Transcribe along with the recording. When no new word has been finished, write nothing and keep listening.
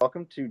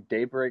welcome to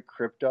Daybreak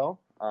Crypto,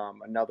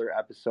 another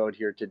episode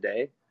here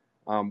today.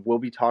 We'll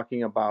be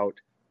talking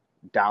about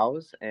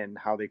DAOs and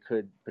how they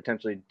could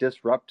potentially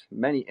disrupt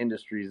many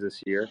industries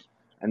this year.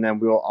 And then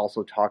we will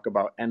also talk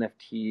about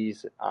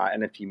NFTs,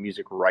 NFT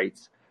music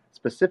rights.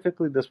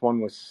 Specifically, this one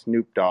was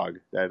Snoop Dogg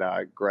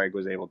that Greg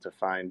was able to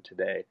find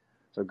today.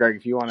 So, Greg,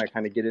 if you want to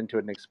kind of get into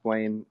it and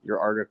explain your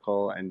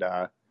article and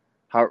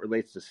how it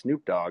relates to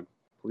Snoop Dogg,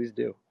 please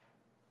do.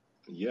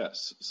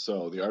 Yes.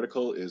 So the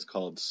article is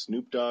called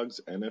Snoop Dogg's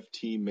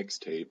NFT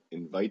Mixtape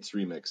Invites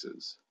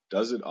Remixes.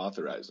 Does it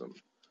authorize them?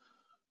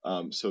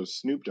 So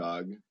Snoop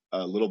Dogg,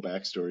 a little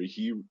backstory,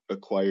 he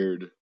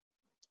acquired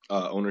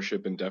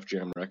ownership in Def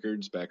Jam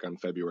Records back on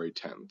February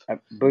 10th. I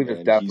believe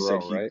it's Death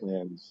Row, right?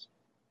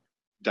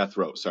 Death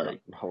Row, sorry.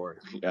 No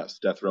worries. Yes,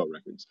 Death Row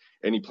Records.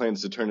 And he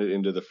plans to turn it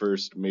into the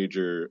first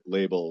major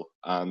label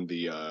on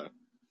the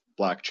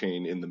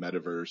blockchain in the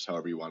metaverse,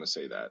 however you want to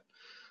say that.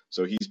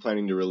 So he's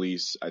planning to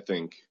release, I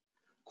think,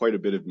 quite a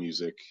bit of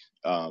music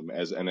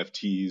as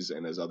NFTs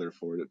and as other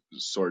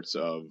sorts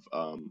of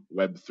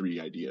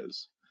Web3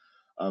 ideas.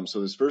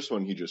 So this first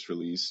one he just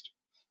released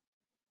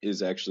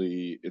is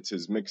actually, it's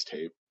his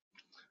mixtape,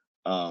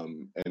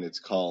 and it's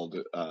called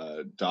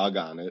Dogg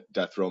on It,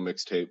 Death Row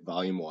Mixtape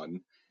Volume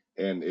 1,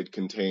 and it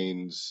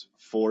contains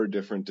 4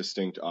 different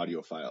distinct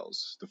audio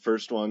files. The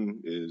first one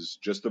is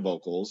just the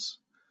vocals.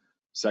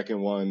 Second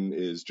one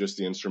is just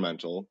the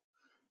instrumental.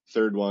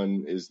 Third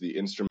one is the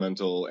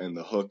instrumental and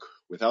the hook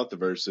without the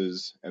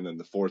verses, and then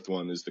the fourth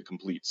one is the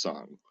complete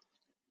song.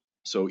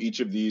 So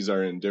each of these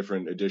are in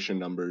different edition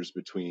numbers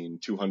between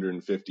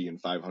 250 and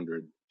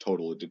 500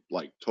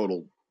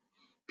 total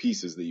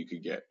pieces that you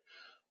could get.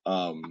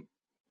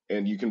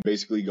 And you can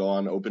basically go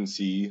on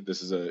OpenSea.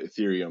 This is a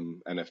Ethereum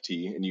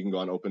NFT, and you can go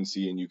on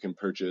OpenSea and you can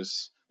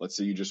purchase, let's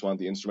say you just want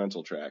the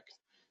instrumental track.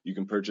 You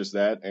can purchase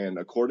that, and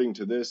according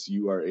to this,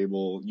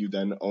 you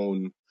then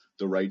own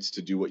the rights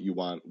to do what you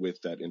want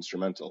with that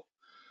instrumental.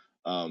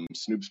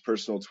 Snoop's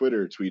personal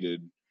Twitter tweeted,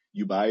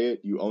 "You buy it,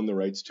 you own the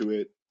rights to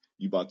it.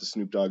 You bought the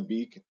Snoop Dogg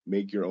beat,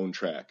 make your own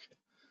track."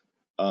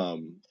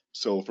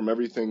 So from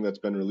everything that's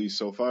been released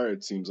so far,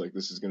 it seems like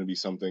this is going to be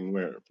something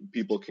where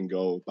people can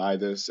go buy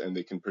this and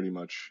they can pretty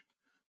much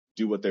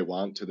do what they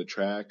want to the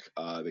track.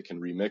 They can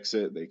remix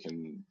it. They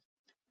can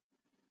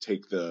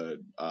take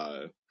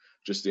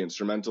just the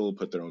instrumental,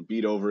 put their own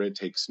beat over it,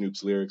 take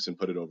Snoop's lyrics and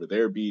put it over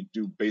their beat,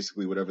 do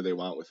basically whatever they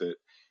want with it,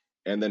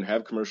 and then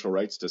have commercial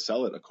rights to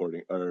sell it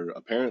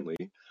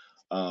apparently.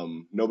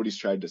 Nobody's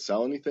tried to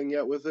sell anything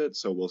yet with it,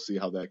 so we'll see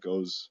how that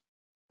goes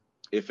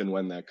if and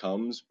when that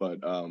comes.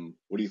 But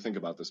what do you think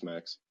about this,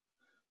 Max?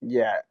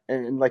 Yeah,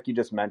 and like you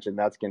just mentioned,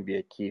 that's going to be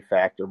a key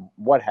factor.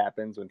 What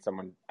happens when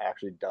someone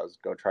actually does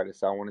go try to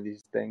sell one of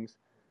these things?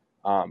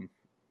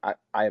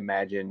 I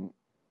imagine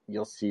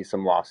you'll see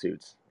some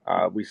lawsuits.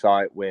 We saw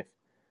it with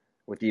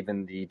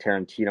even the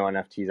Tarantino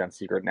NFTs on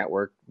Secret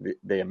Network.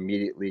 They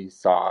immediately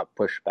saw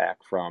pushback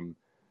from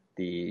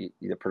the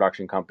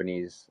production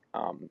companies,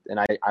 and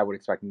I would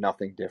expect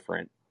nothing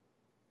different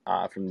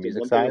from the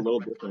music side. A little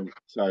different.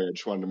 Sorry, I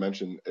just wanted to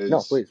mention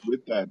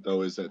with that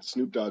though is that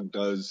Snoop Dogg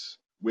does,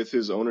 with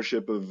his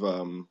ownership of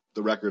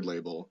the record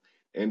label,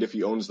 and if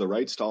he owns the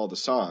rights to all the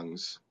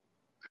songs,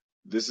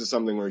 this is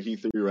something where he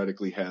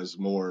theoretically has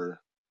more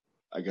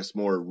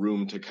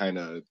room to kind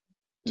of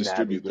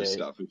distribute this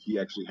stuff if he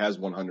actually has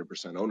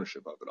 100%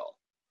 ownership of it all.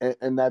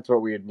 And that's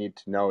what we would need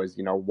to know is,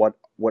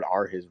 what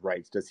are his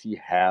rights? Does he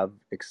have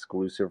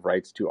exclusive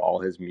rights to all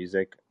his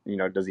music?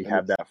 Does he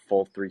have that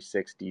full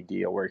 360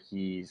 deal where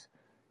he's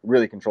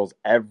really controls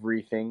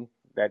everything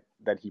that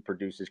he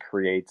produces,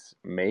 creates,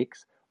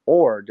 makes,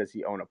 or does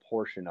he own a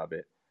portion of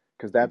it?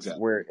 Because that's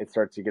where it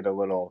starts to get a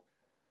little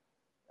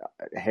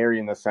hairy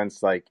in the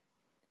sense like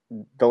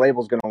the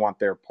label's going to want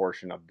their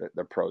portion of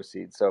the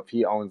proceeds. So if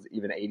he owns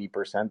even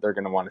 80%, they're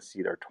going to want to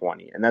see their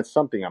 20%. And that's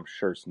something I'm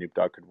sure Snoop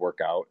Dogg could work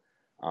out.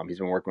 He's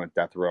been working with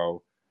Death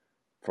Row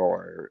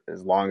for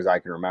as long as I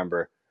can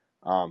remember.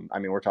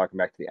 We're talking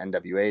back to the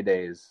NWA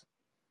days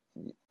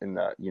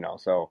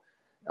so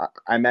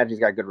I imagine he's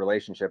got a good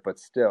relationship, but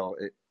still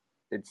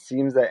it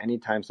seems that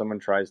anytime someone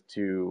tries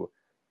to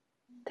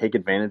take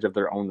advantage of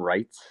their own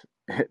rights,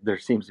 there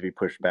seems to be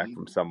pushback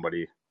from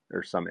somebody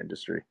or some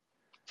industry.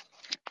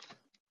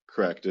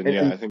 Correct. And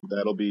I think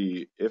that'll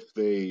be if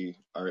they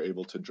are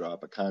able to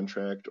drop a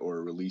contract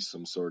or release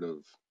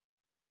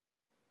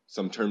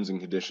some terms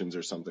and conditions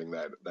or something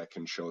that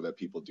can show that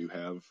people do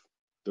have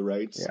the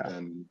rights,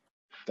 and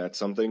that's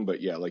something.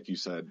 But yeah, like you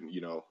said,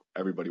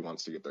 everybody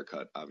wants to get their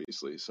cut,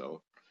 obviously.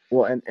 So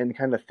well, and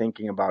kind of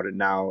thinking about it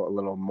now a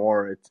little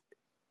more,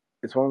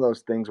 it's one of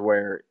those things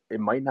where it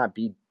might not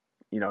be,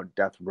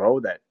 Death Row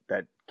that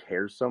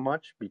cares so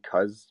much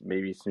because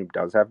maybe Snoop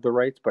does have the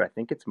rights, but I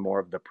think it's more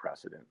of the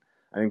precedent.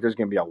 I think there's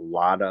going to be a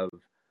lot of,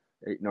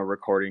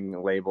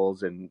 recording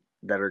labels and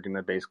that are going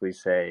to basically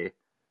say,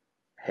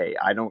 hey,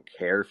 I don't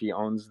care if he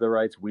owns the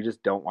rights. We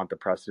just don't want the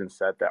precedent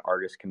set that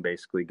artists can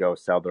basically go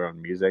sell their own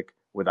music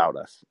without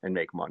us and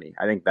make money.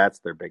 I think that's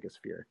their biggest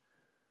fear.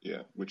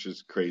 Yeah, which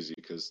is crazy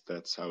because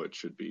that's how it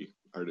should be.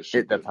 Artists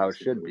should That's get how it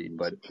most of should their be,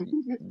 but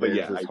music. But there's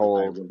yeah, this I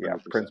whole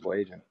 100%. principal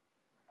agent.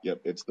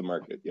 Yep, it's the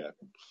market. Yeah.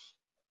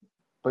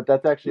 But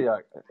that's actually a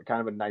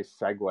kind of a nice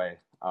segue,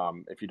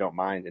 if you don't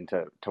mind,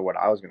 into what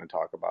I was going to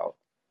talk about.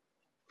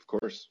 Of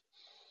course.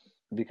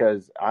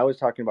 Because I was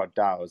talking about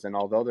DAOs, and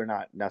although they're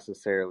not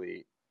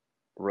necessarily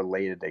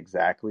related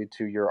exactly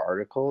to your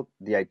article,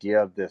 the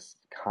idea of this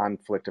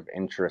conflict of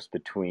interest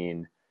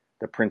between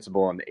the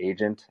principal and the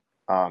agent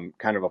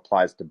kind of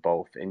applies to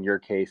both. In your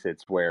case,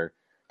 it's where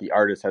the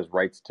artist has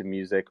rights to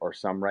music or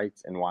some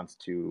rights and wants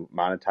to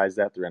monetize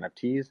that through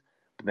NFTs.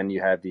 But then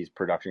you have these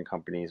production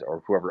companies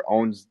or whoever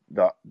owns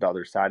the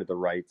other side of the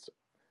rights,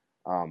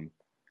 um,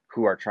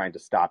 who are trying to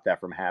stop that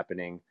from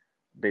happening,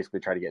 basically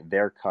try to get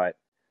their cut.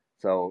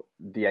 So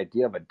the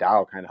idea of a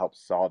DAO kind of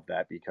helps solve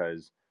that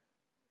because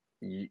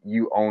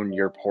you own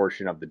your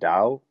portion of the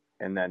DAO,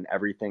 and then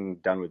everything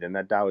done within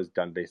that DAO is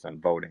done based on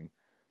voting.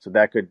 So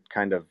that could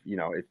kind of,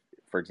 if,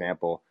 for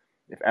example,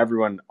 if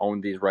everyone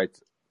owned these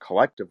rights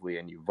collectively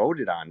and you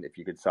voted on if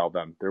you could sell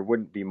them, there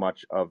wouldn't be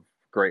much of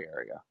gray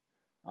area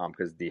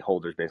because the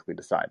holders basically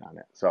decide on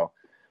it. So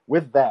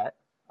with that,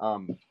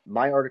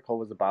 my article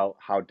was about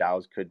how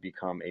DAOs could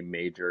become a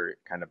major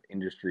kind of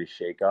industry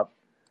shakeup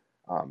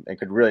and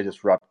could really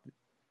disrupt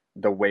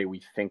the way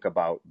we think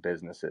about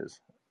businesses.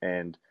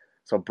 And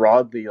so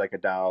broadly, like a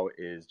DAO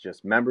is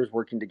just members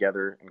working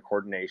together in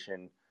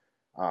coordination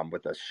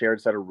with a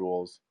shared set of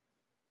rules.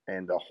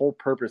 And the whole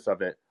purpose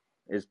of it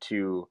is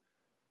to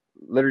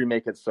literally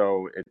make it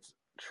so it's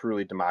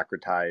truly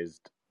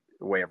democratized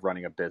way of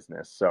running a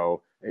business.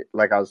 So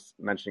like I was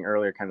mentioning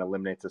earlier, kind of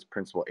eliminates this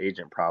principal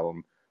agent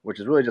problem, which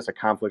is really just a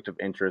conflict of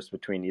interest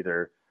between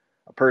either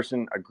a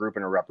person, a group,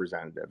 and a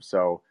representative.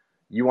 So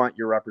you want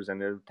your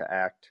representative to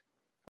act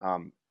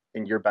um,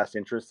 in your best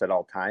interests at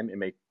all time and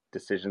make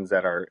decisions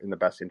that are in the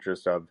best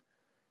interest of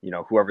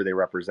whoever they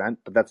represent.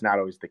 But that's not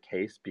always the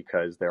case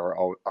because there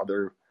are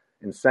other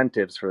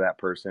incentives for that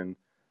person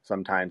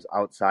sometimes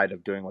outside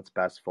of doing what's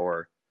best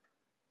for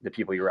the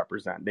people you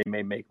represent. They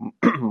may make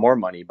more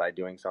money by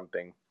doing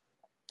something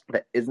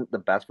that isn't the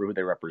best for who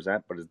they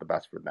represent, but is the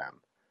best for them.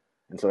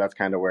 And so that's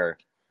kind of where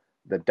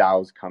the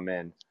DAOs come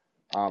in.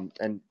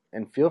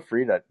 And feel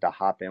free to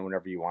hop in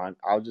whenever you want.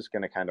 I was just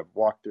going to kind of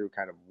walk through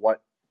kind of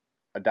what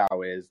a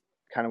DAO is,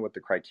 kind of what the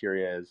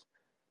criteria is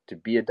to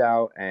be a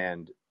DAO,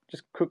 and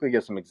just quickly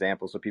give some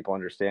examples so people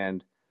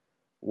understand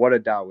what a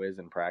DAO is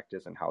in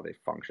practice and how they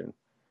function.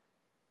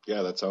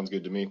 Yeah, that sounds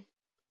good to me.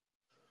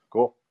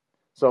 Cool.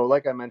 So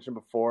like I mentioned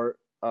before,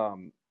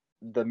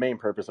 the main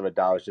purpose of a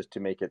DAO is just to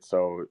make it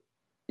so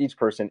each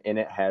person in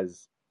it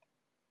has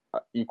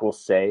equal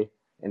say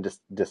in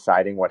just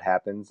deciding what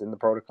happens in the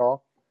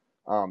protocol.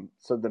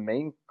 So the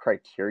main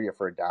criteria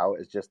for a DAO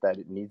is just that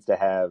it needs to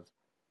have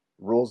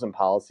rules and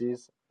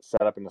policies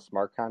set up in a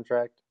smart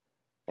contract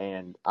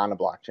and on a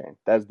blockchain.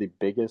 That is the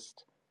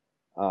biggest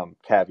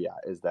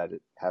caveat, is that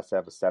it has to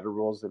have a set of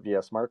rules via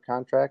a smart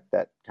contract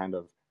that kind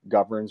of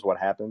governs what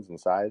happens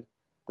inside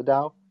the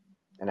DAO,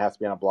 and it has to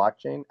be on a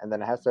blockchain, and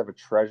then it has to have a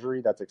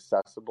treasury that's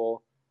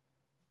accessible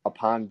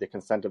upon the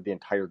consent of the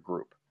entire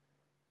group,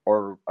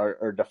 or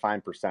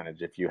defined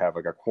percentage. If you have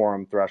like a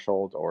quorum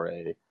threshold or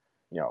a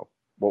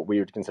what we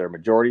would consider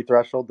majority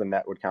threshold, then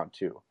that would count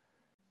too.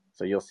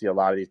 So you'll see a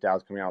lot of these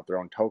DAOs coming out with their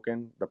own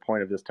token. The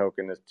point of this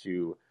token is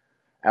to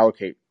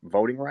allocate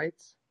voting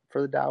rights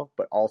for the DAO,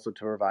 but also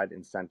to provide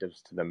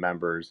incentives to the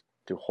members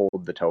to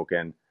hold the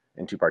token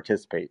and to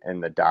participate in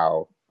the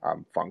DAO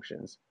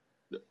functions.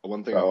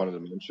 One thing I wanted to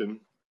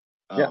mention,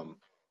 yeah,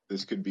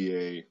 this could be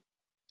a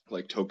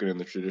like token in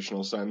the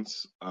traditional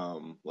sense,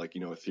 like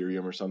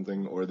Ethereum or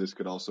something, or this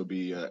could also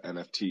be a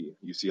NFT.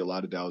 You see a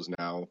lot of DAOs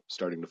now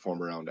starting to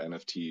form around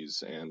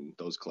NFTs and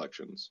those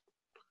collections.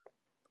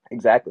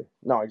 exactly.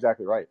 No,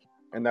 exactly right.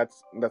 And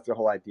that's the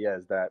whole idea,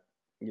 is that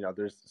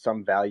there's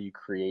some value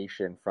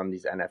creation from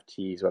these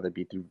NFTs, whether it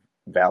be through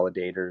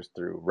validators,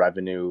 through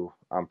revenue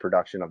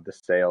production of the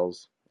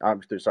sales,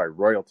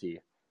 royalty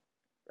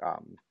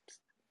um,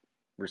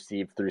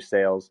 received through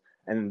sales,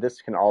 and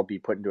this can all be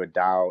put into a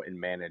DAO and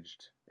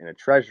managed in a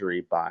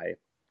treasury by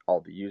all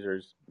the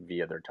users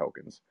via their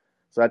tokens.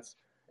 So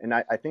and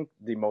I think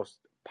the most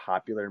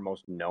popular and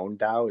most known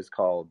DAO is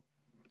called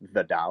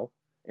the DAO,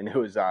 and it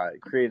was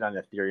created on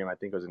Ethereum. I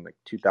think it was in like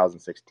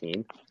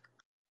 2016.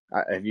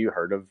 Have you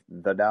heard of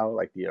the DAO,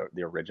 like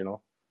the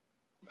original?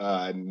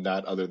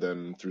 Not other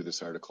than through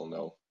this article,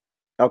 no.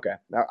 Okay,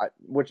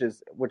 which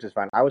is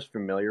fine. I was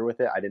familiar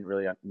with it. I didn't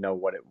really know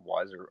what it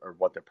was, or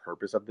what the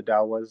purpose of the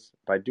DAO was,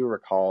 but I do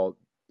recall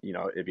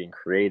it being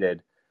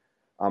created.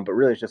 But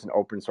really, it's just an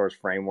open source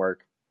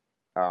framework.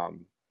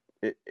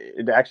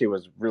 It actually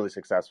was really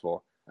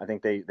successful. I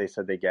think they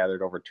said they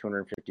gathered over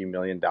 $250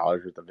 million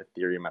worth of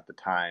Ethereum at the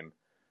time,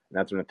 and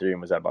that's when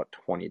Ethereum was at about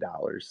 $20.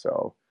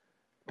 So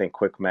I think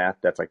quick math,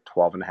 that's like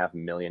 12.5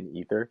 million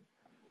Ether.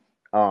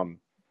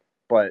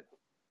 But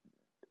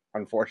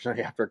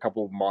unfortunately, after a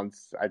couple of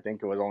months, I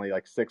think it was only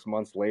like 6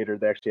 months later,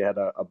 they actually had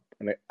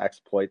an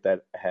exploit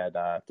that had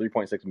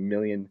 3.6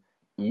 million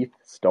ETH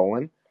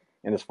stolen.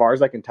 And as far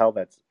as I can tell,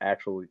 that's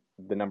actually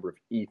the number of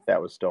ETH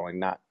that was stolen,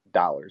 not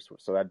dollars.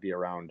 So that'd be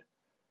around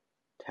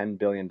 $10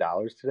 billion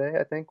today,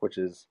 I think, which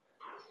is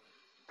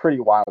pretty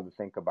wild to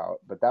think about.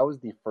 But that was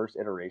the first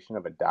iteration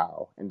of a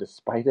DAO. And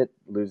despite it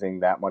losing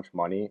that much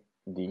money,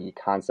 the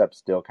concept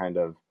still kind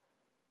of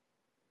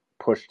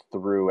pushed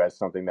through as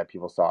something that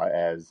people saw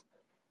as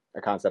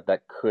a concept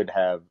that could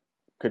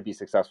be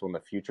successful in the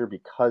future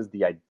because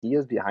the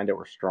ideas behind it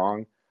were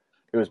strong.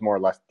 It was more or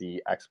less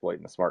the exploit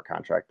in the smart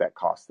contract that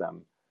cost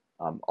them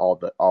all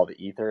the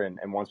ether.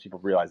 And once people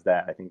realized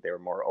that, I think they were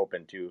more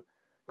open to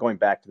going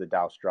back to the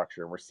DAO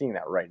structure. And we're seeing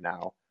that right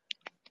now.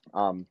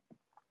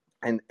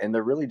 And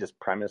they're really just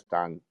premised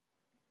on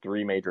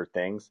three major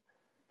things.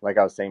 Like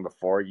I was saying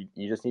before, you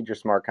just need your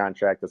smart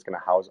contract that's going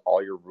to house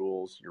all your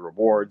rules, your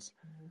rewards,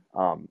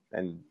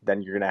 and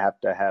then you're going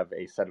to have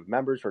a set of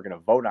members who are going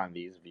to vote on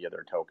these via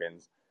their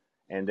tokens,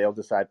 and they'll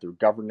decide through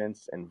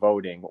governance and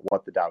voting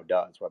what the DAO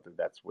does, whether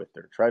that's with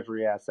their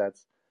treasury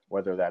assets,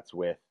 whether that's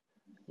with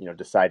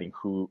deciding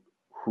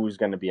who's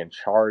going to be in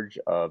charge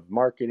of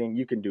marketing.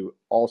 You can do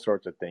all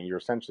sorts of things. You're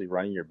essentially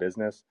running your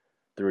business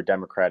through a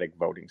democratic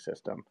voting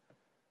system.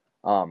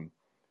 And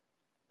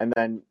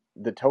then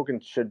the token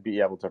should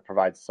be able to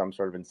provide some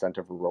sort of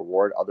incentive or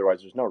reward.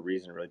 Otherwise, there's no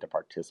reason really to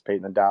participate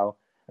in the DAO.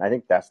 And I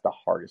think that's the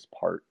hardest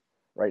part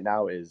right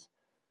now is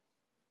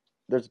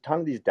there's a ton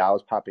of these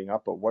DAOs popping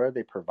up, but what are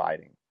they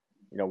providing?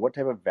 What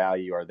type of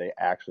value are they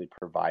actually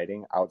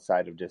providing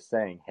outside of just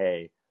saying,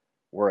 hey,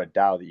 we're a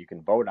DAO that you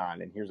can vote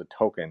on, and here's a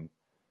token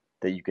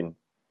that you can,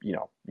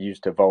 use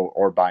to vote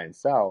or buy and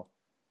sell,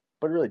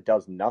 but it really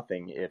does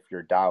nothing if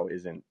your DAO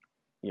isn't,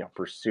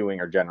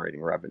 pursuing or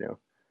generating revenue.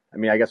 I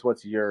mean, I guess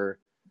what's your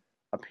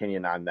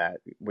opinion on that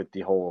with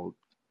the whole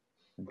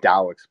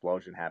DAO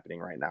explosion happening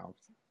right now?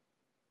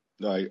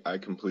 No, I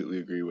completely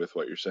agree with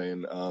what you're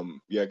saying.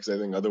 Yeah, because I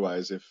think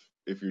otherwise,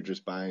 if you're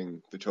just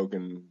buying the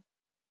token,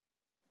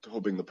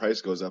 hoping the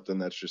price goes up, then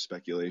that's just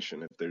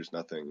speculation. If there's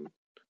nothing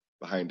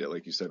behind it,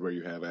 like you said, where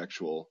you have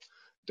actual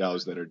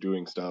DAOs that are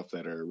doing stuff,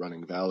 that are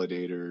running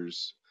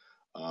validators.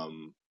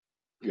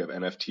 You have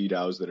NFT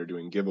DAOs that are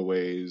doing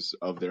giveaways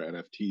of their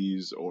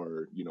NFTs,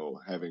 or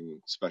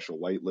having special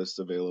whitelists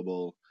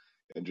available,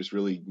 and just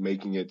really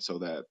making it so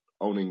that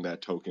owning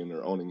that token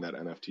or owning that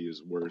NFT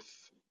is worth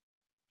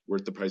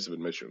the price of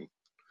admission,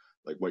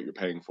 like what you're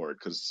paying for it,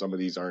 because some of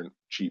these aren't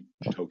cheap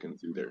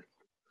tokens either.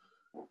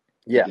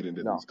 Yeah, to get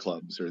into these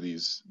clubs or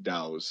these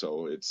DAOs,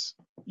 so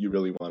you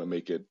really want to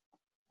make it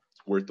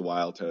worth the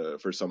while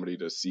for somebody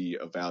to see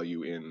a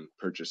value in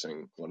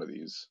purchasing one of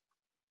these.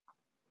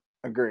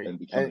 Agree.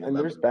 And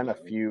there's been a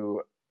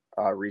few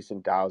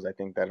recent DAOs I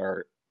think that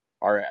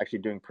are actually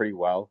doing pretty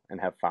well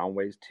and have found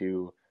ways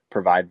to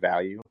provide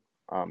value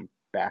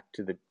back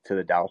to the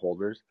DAO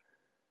holders.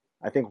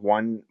 I think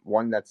one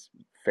that's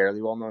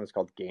fairly well known is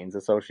called Gains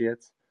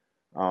Associates,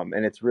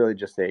 and it's really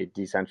just a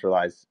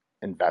decentralized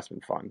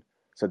investment fund.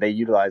 So they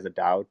utilize a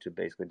DAO to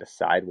basically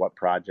decide what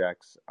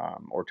projects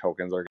or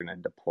tokens are going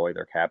to deploy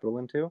their capital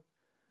into,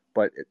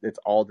 but it's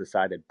all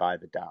decided by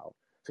the DAO.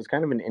 So it's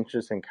kind of an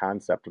interesting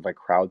concept of like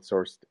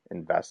crowdsourced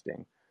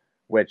investing,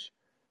 which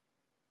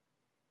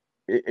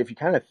if you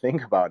kind of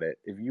think about it,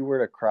 if you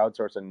were to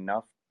crowdsource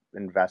enough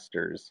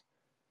investors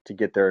to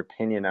get their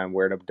opinion on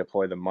where to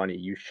deploy the money,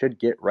 you should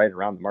get right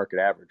around the market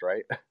average,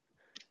 right?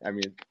 I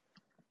mean,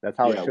 that's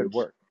how it should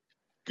work.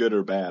 Good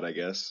or bad, I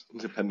guess,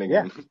 depending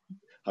on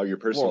how your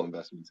personal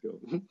investments go.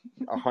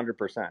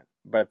 100%.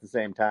 But at the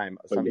same time,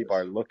 some people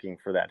are looking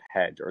for that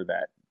hedge or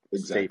that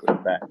safer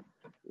bet.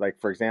 Like,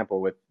 for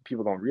example, with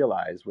people don't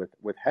realize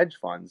with hedge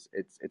funds,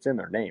 it's in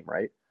their name,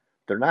 right?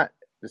 They're not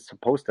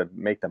supposed to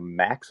make the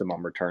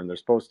maximum return. They're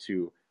supposed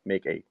to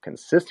make a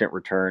consistent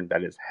return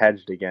that is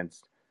hedged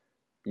against,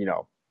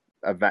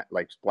 event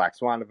like black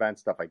swan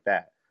events, stuff like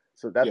that.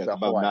 So that's the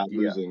whole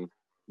idea.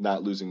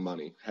 Not losing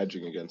money,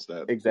 hedging against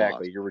that.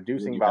 Exactly. Loss. You're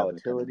reducing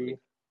volatility.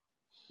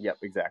 Yep,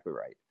 exactly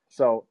right.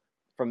 So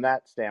from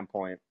that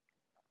standpoint,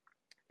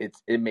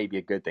 it may be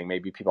a good thing.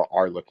 Maybe people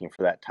are looking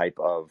for that type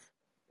of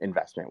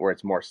investment where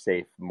it's more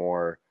safe,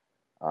 more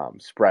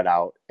spread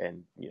out,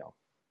 and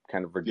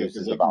kind of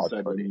reduces the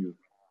volatility.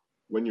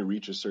 When you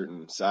reach a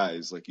certain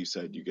size, like you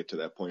said, you get to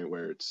that point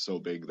where it's so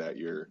big that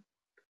you're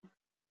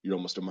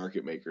almost a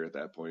market maker at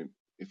that point.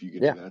 If you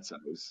get to that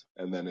size,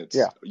 and then it's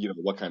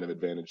what kind of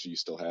advantage do you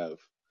still have?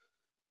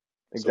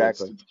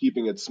 Exactly. So it's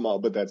keeping it small,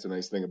 but that's a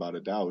nice thing about a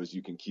DAO is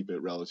you can keep it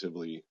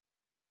relatively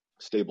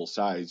stable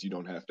size. You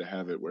don't have to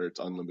have it where it's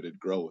unlimited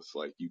growth.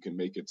 Like you can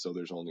make it so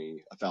there's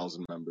only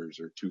 1,000 members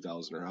or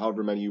 2,000 or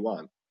however many you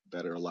want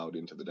that are allowed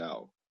into the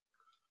DAO.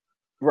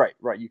 Right.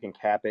 You can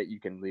cap it.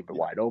 You can leave it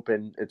wide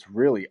open. It's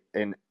really,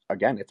 and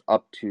again, it's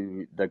up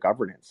to the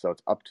governance. So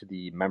it's up to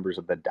the members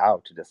of the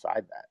DAO to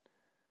decide that.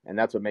 And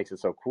that's what makes it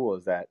so cool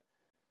is that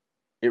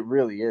it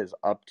really is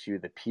up to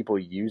the people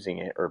using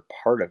it or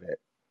part of it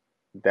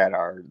that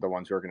are the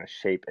ones who are going to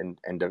shape and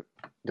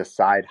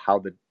decide how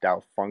the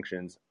DAO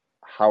functions,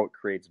 how it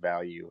creates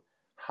value,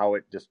 how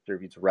it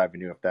distributes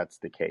revenue, if that's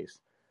the case.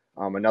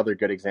 Another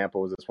good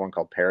example is this one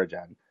called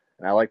Paragen.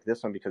 And I like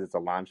this one because it's a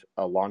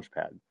launch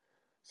pad.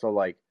 So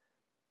like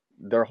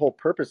their whole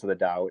purpose of the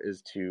DAO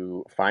is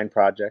to find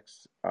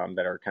projects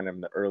that are kind of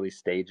in the early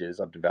stages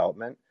of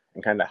development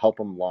and kind of help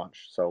them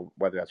launch. So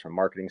whether that's from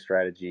marketing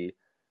strategy,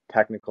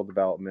 technical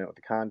development with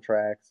the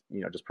contracts,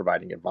 just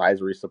providing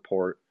advisory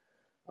support,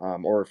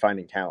 or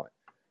finding talent.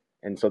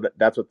 And so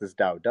that's what this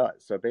DAO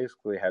does. So it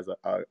basically has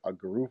a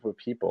group of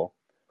people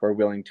who are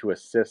willing to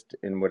assist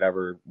in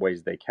whatever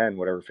ways they can,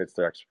 whatever fits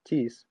their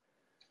expertise.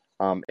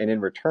 And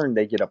in return,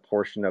 they get a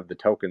portion of the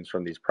tokens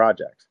from these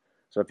projects.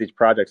 So if these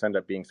projects end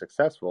up being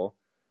successful,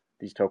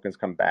 these tokens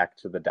come back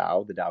to the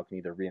DAO. The DAO can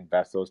either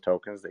reinvest those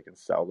tokens, they can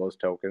sell those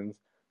tokens,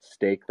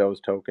 stake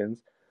those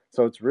tokens.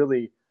 So it's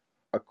really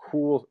a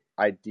cool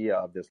idea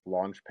of this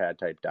launchpad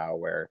type DAO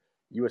where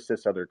you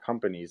assist other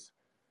companies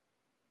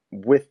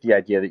with the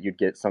idea that you'd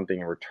get something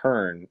in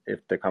return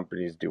if the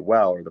companies do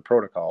well or the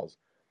protocols.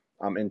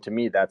 And to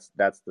me, that's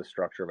the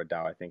structure of a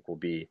DAO. I think will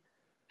be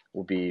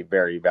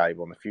very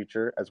valuable in the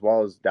future, as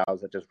well as DAOs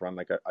that just run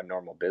like a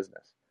normal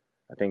business.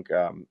 I think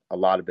a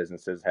lot of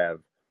businesses have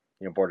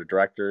board of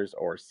directors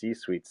or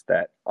C-suites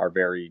that are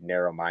very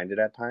narrow-minded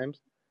at times,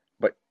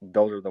 but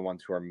those are the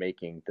ones who are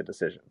making the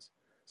decisions.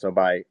 So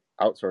by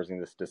outsourcing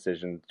this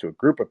decision to a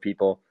group of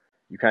people,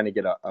 you kind of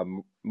get a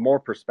more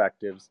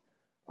perspectives,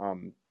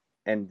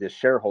 and the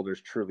shareholders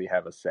truly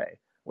have a say,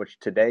 which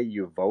today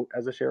you vote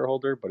as a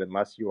shareholder, but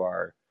unless you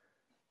are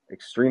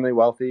extremely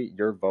wealthy,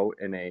 your vote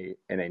in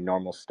a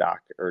normal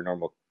stock or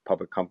normal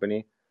public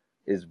company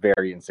is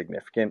very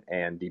insignificant,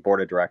 and the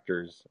board of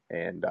directors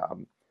and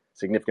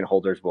significant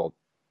holders will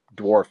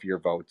dwarf your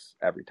votes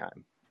every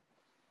time.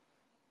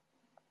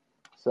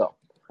 So,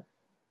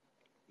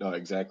 no,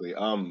 exactly.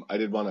 I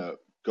did want to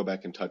go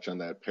back and touch on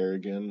that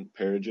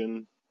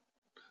Paragon.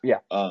 Yeah.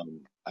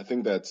 I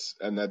think that's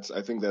kind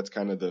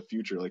of the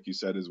future, like you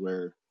said, is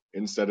where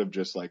instead of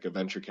just like a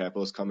venture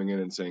capitalist coming in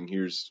and saying,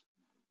 here's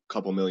a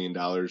couple $1 million,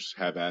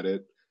 have at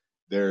it,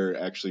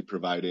 they're actually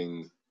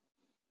providing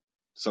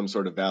some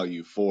sort of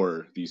value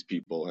for these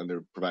people, and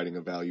they're providing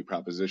a value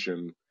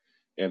proposition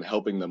and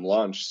helping them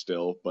launch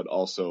still, but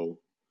also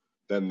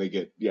then they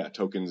get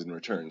tokens in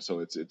return. So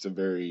it's a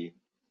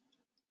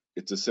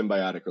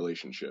symbiotic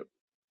relationship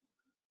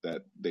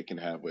that they can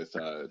have with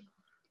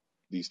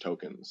these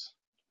tokens.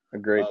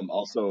 Agreed.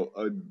 Also,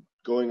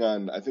 going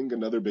on, I think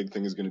another big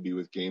thing is going to be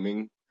with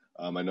gaming.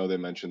 I know they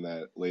mentioned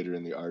that later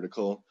in the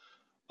article,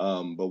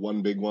 but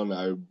one big one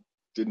I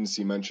didn't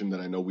see mentioned that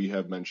I know we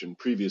have mentioned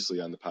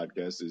previously on the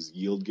podcast is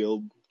Yield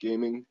Guild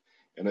gaming.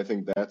 And I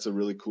think that's a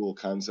really cool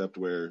concept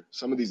where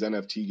some of these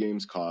NFT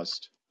games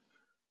cost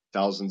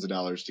thousands of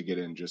dollars to get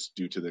in just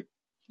due to the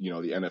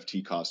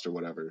NFT cost or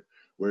whatever.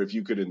 Where if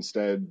you could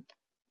instead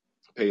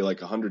pay like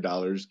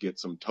 $100, get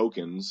some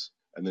tokens,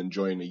 and then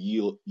join a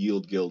yield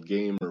guild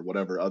game or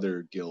whatever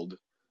other guild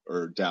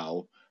or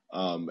DAO,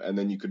 and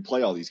then you could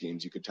play all these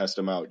games. You could test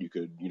them out. You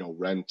could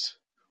rent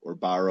or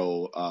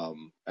borrow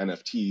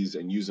NFTs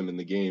and use them in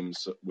the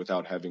games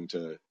without having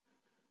to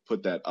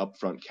put that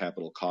upfront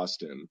capital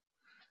cost in.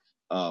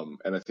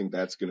 And I think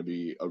that's going to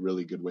be a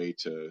really good way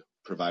to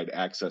provide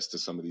access to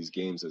some of these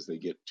games as they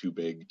get too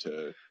big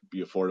to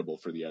be affordable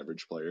for the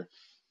average player.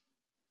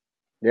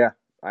 Yeah,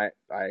 I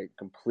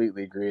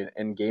completely agree.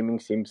 And gaming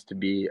seems to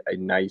be a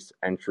nice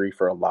entry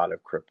for a lot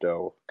of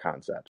crypto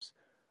concepts.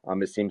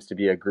 It seems to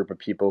be a group of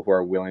people who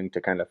are willing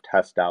to kind of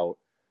test out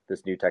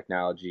this new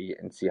technology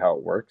and see how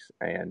it works.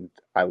 And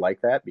I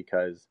like that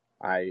because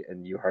I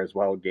and you are as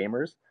well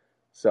gamers.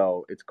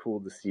 So it's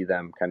cool to see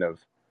them kind of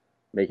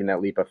making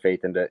that leap of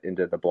faith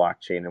into the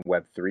blockchain and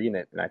Web3 in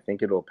it. And I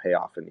think it'll pay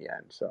off in the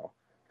end. So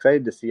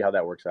excited to see how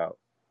that works out.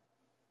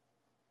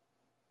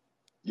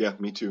 Yeah,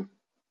 me too.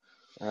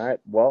 All right.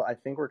 Well, I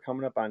think we're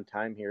coming up on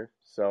time here,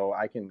 so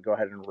I can go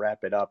ahead and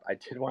wrap it up. I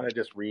did want to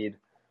just read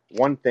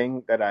one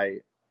thing that I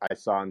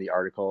saw in the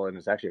article, and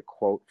it's actually a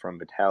quote from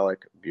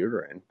Vitalik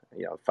Buterin,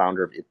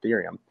 founder of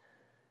Ethereum.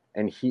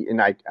 And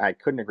I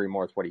couldn't agree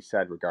more with what he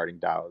said regarding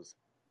DAOs.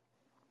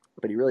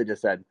 But he really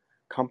just said,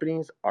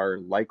 companies are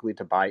likely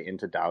to buy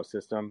into DAO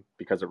system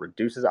because it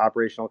reduces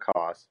operational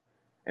costs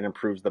and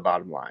improves the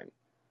bottom line.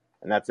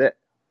 And that's it.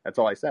 That's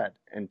all I said.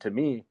 And to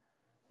me,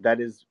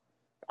 that is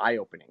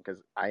eye-opening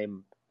because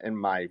I'm in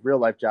my real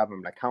life job, I'm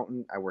an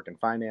accountant, I work in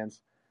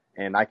finance,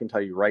 and I can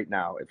tell you right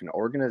now, if an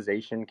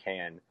organization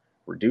can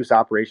reduce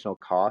operational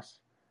costs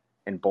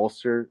and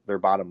bolster their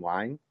bottom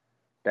line,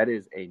 that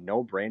is a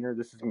no-brainer.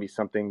 This is going to be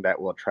something that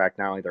will attract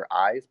not only their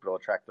eyes, but it'll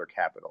attract their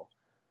capital.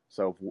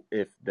 So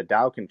if the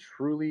DAO can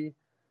truly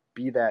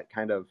be that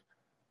kind of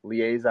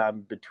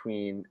liaison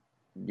between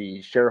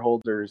the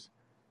shareholders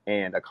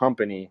and a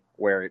company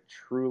where it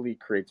truly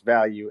creates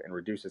value and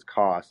reduces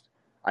cost,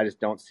 I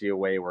just don't see a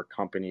way where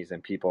companies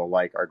and people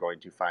alike are going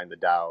to find the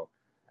DAO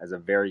as a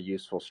very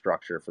useful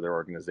structure for their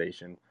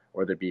organization,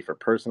 whether it be for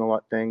personal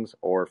things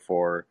or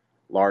for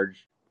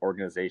large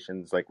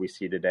organizations like we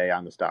see today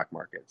on the stock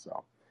market.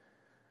 So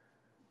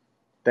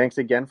thanks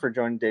again for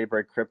joining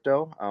Daybreak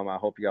Crypto. I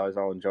hope you guys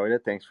all enjoyed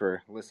it. Thanks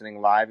for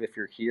listening live if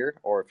you're here,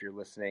 or if you're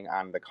listening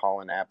on the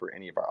Call-In app or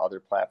any of our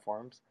other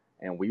platforms.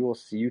 And we will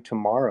see you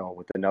tomorrow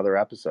with another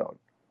episode.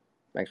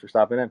 Thanks for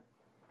stopping in.